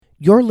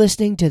You're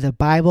listening to the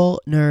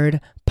Bible Nerd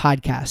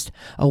Podcast,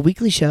 a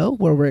weekly show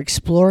where we're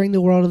exploring the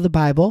world of the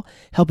Bible,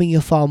 helping you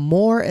fall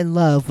more in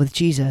love with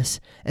Jesus,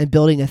 and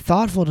building a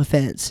thoughtful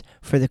defense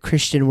for the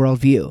Christian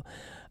worldview.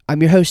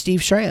 I'm your host,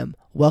 Steve Schramm.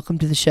 Welcome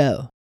to the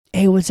show.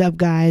 Hey, what's up,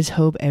 guys?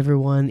 Hope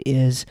everyone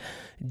is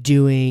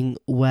doing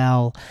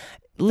well.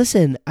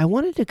 Listen, I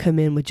wanted to come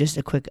in with just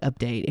a quick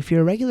update. If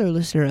you're a regular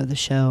listener of the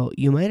show,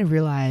 you might have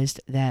realized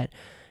that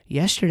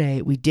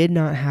yesterday, we did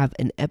not have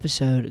an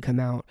episode come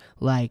out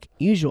like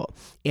usual,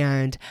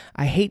 and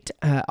I hate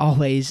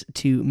always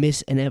to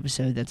miss an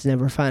episode. That's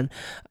never fun,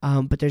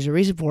 but there's a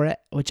reason for it,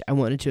 which I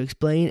wanted to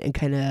explain and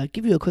kind of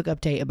give you a quick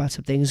update about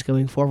some things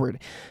going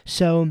forward.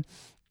 So,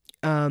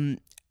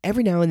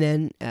 every now and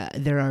then,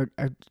 there are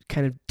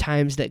kind of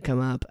times that come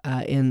up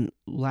in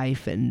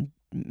life and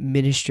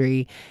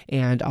ministry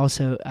and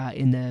also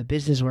in the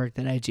business work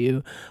that I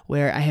do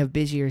where I have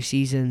busier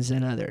seasons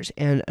than others.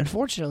 And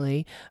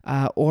unfortunately,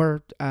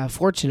 or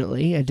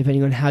fortunately,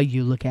 depending on how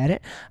you look at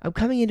it, I'm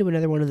coming into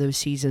another one of those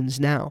seasons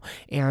now.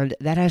 And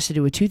that has to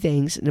do with two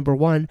things. Number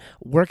one,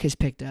 work has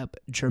picked up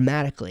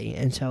dramatically.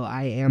 And so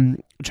I am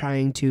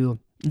trying to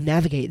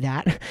navigate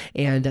that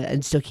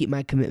and still keep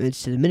my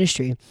commitments to the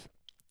ministry.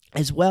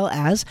 As well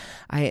as,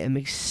 I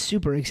am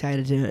super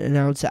excited to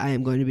announce that I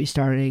am going to be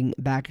starting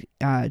back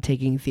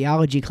taking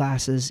theology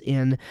classes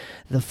in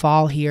the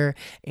fall here,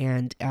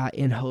 and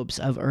in hopes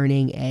of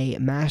earning a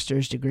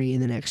master's degree in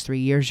the next 3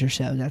 years or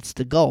so. That's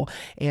the goal,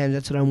 and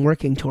that's what I'm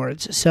working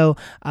towards. So,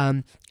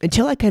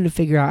 until I kind of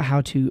figure out how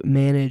to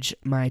manage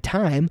my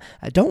time,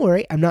 don't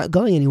worry, I'm not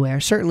going anywhere.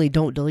 Certainly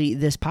don't delete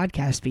this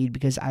podcast feed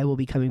because I will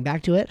be coming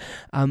back to it,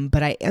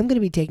 but I am going to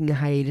be taking a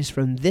hiatus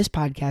from this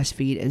podcast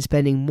feed and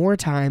spending more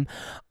time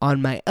on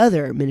my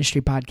other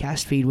ministry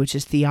podcast feed, which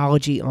is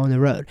Theology on the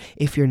Road.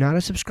 If you're not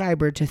a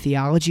subscriber to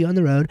Theology on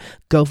the Road,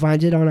 go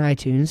find it on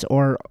iTunes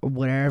or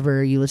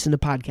wherever you listen to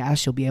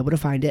podcasts. You'll be able to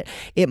find it.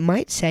 It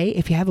might say,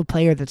 if you have a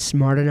player that's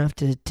smart enough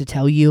to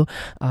tell you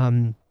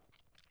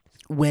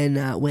when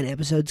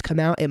episodes come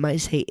out, it might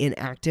say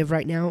inactive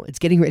right now. It's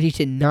getting ready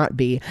to not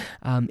be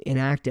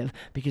inactive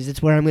because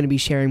it's where I'm going to be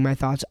sharing my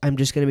thoughts. I'm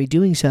just going to be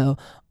doing so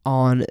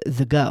on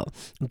the go.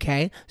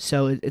 Okay,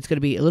 so it's going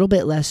to be a little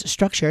bit less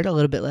structured, a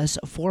little bit less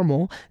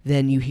formal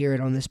than you hear it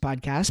on this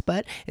podcast,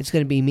 but it's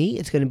going to be me.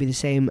 It's going to be the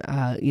same,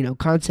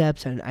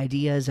 concepts and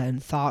ideas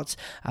and thoughts,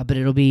 but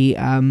it'll be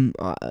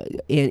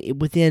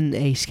within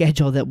a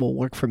schedule that will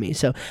work for me.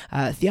 So,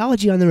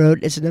 Theology on the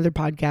Road is another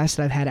podcast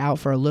that I've had out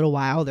for a little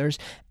while. There's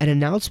an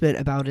announcement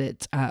about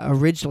it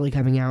originally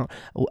coming out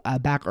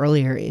back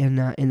earlier in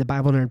the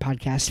Bible Nerd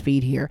podcast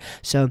feed here.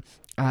 So,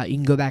 you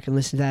can go back and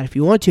listen to that if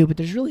you want to, but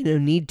there's really no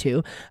need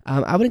to.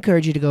 I would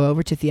encourage you to go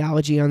over to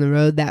Theology on the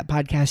Road, that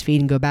podcast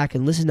feed, and go back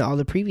and listen to all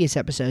the previous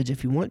episodes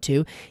if you want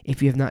to,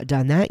 if you have not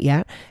done that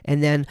yet,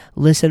 and then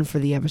listen for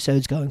the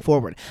episodes going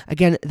forward.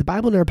 Again, the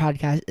Bible Nerd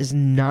podcast is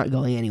not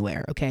going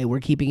anywhere, okay?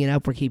 We're keeping it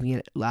up. We're keeping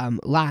it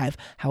live.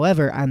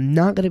 However, I'm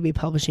not going to be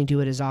publishing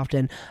to it as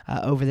often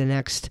over the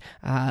next,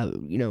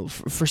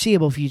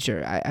 foreseeable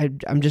future.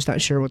 I'm just not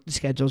sure what the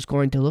schedule is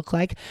going to look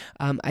like.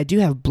 I do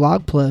have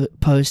blog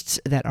posts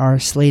that are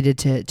slated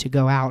to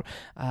go out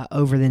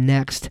over the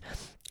next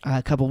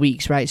couple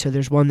weeks, right? So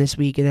there's one this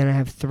week, and then I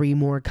have 3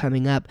 more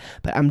coming up,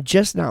 but I'm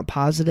just not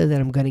positive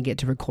that I'm going to get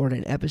to record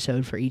an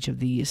episode for each of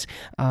these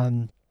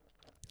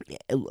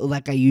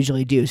like I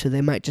usually do. So they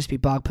might just be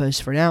blog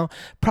posts for now.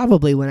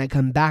 Probably when I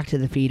come back to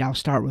the feed, I'll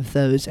start with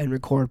those and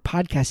record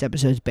podcast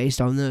episodes based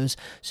on those,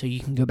 so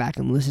you can go back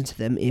and listen to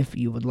them if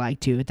you would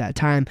like to at that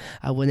time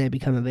when they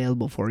become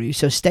available for you.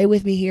 So stay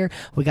with me here.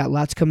 We got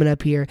lots coming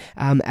up here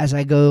as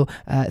I go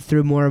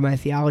through more of my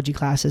theology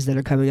classes that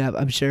are coming up.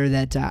 I'm sure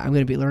that I'm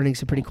going to be learning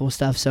some pretty cool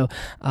stuff. So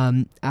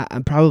I'm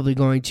probably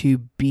going to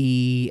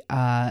be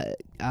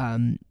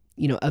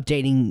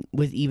updating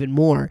with even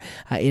more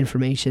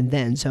information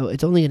then. So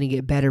it's only going to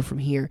get better from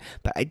here.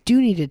 But I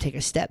do need to take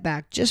a step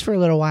back just for a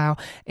little while.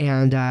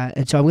 And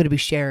so I'm going to be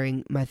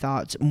sharing my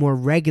thoughts more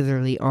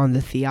regularly on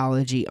the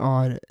Theology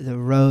on the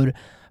Road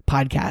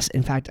podcast.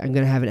 In fact, I'm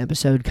going to have an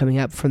episode coming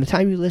up. From the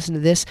time you listen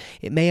to this,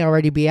 it may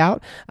already be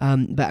out,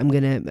 but I'm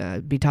going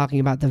to be talking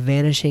about the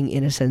vanishing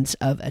innocence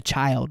of a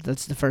child.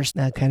 That's the first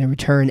kind of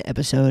return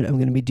episode I'm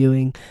going to be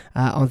doing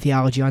on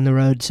Theology on the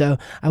Road. So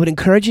I would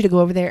encourage you to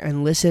go over there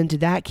and listen to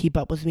that. Keep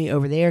up with me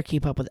over there.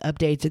 Keep up with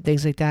updates and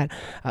things like that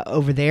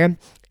over there.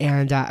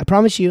 And I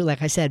promise you,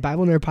 like I said,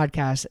 Bible Nerd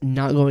Podcast,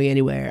 not going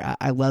anywhere.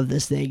 I love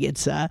this thing.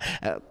 It's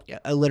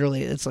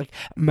literally, it's like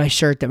my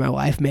shirt that my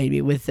wife made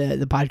me with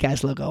the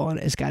podcast logo on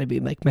it. It's got to be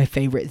like my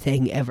favorite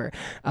thing ever.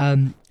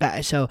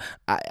 So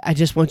I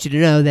just want you to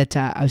know that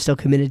I'm still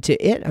committed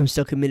to it. I'm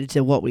still committed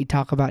to what we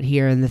talk about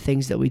here and the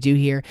things that we do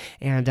here,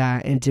 and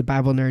to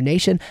Bible Nerd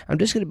Nation. I'm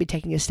just going to be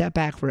taking a step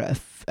back for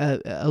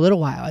a little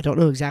while. I don't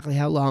know exactly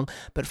how long,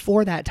 but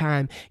for that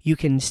time, you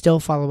can still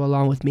follow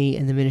along with me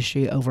in the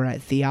ministry over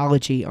at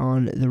Theology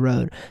on the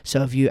Road.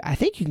 So I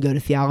think you can go to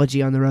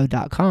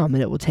theologyontheroad.com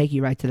and it will take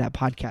you right to that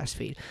podcast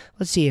feed.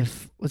 Let's see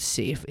if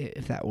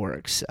that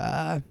works.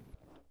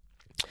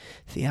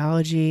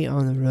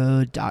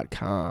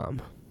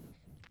 theologyontheroad.com.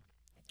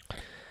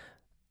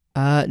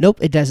 Nope,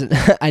 it doesn't.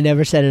 I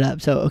never set it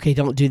up. So, okay,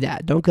 don't do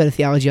that. Don't go to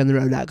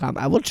theologyontheroad.com.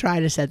 I will try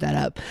to set that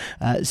up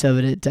so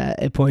that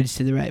it points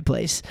to the right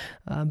place.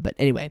 But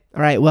anyway,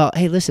 all right. Well,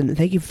 hey, listen,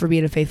 thank you for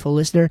being a faithful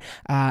listener.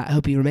 I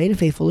hope you remain a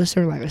faithful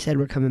listener. Like I said,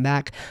 we're coming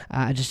back.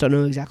 I just don't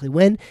know exactly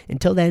when.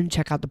 Until then,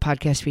 check out the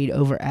podcast feed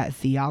over at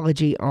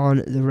Theology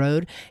on the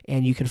Road,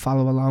 and you can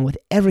follow along with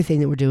everything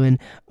that we're doing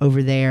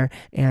over there,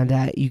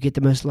 and you get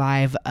the most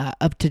live,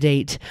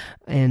 up-to-date,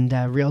 and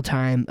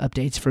real-time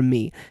updates from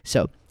me.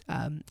 So,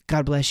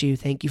 God bless you.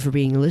 Thank you for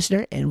being a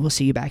listener, and we'll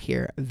see you back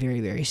here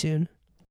very, very soon.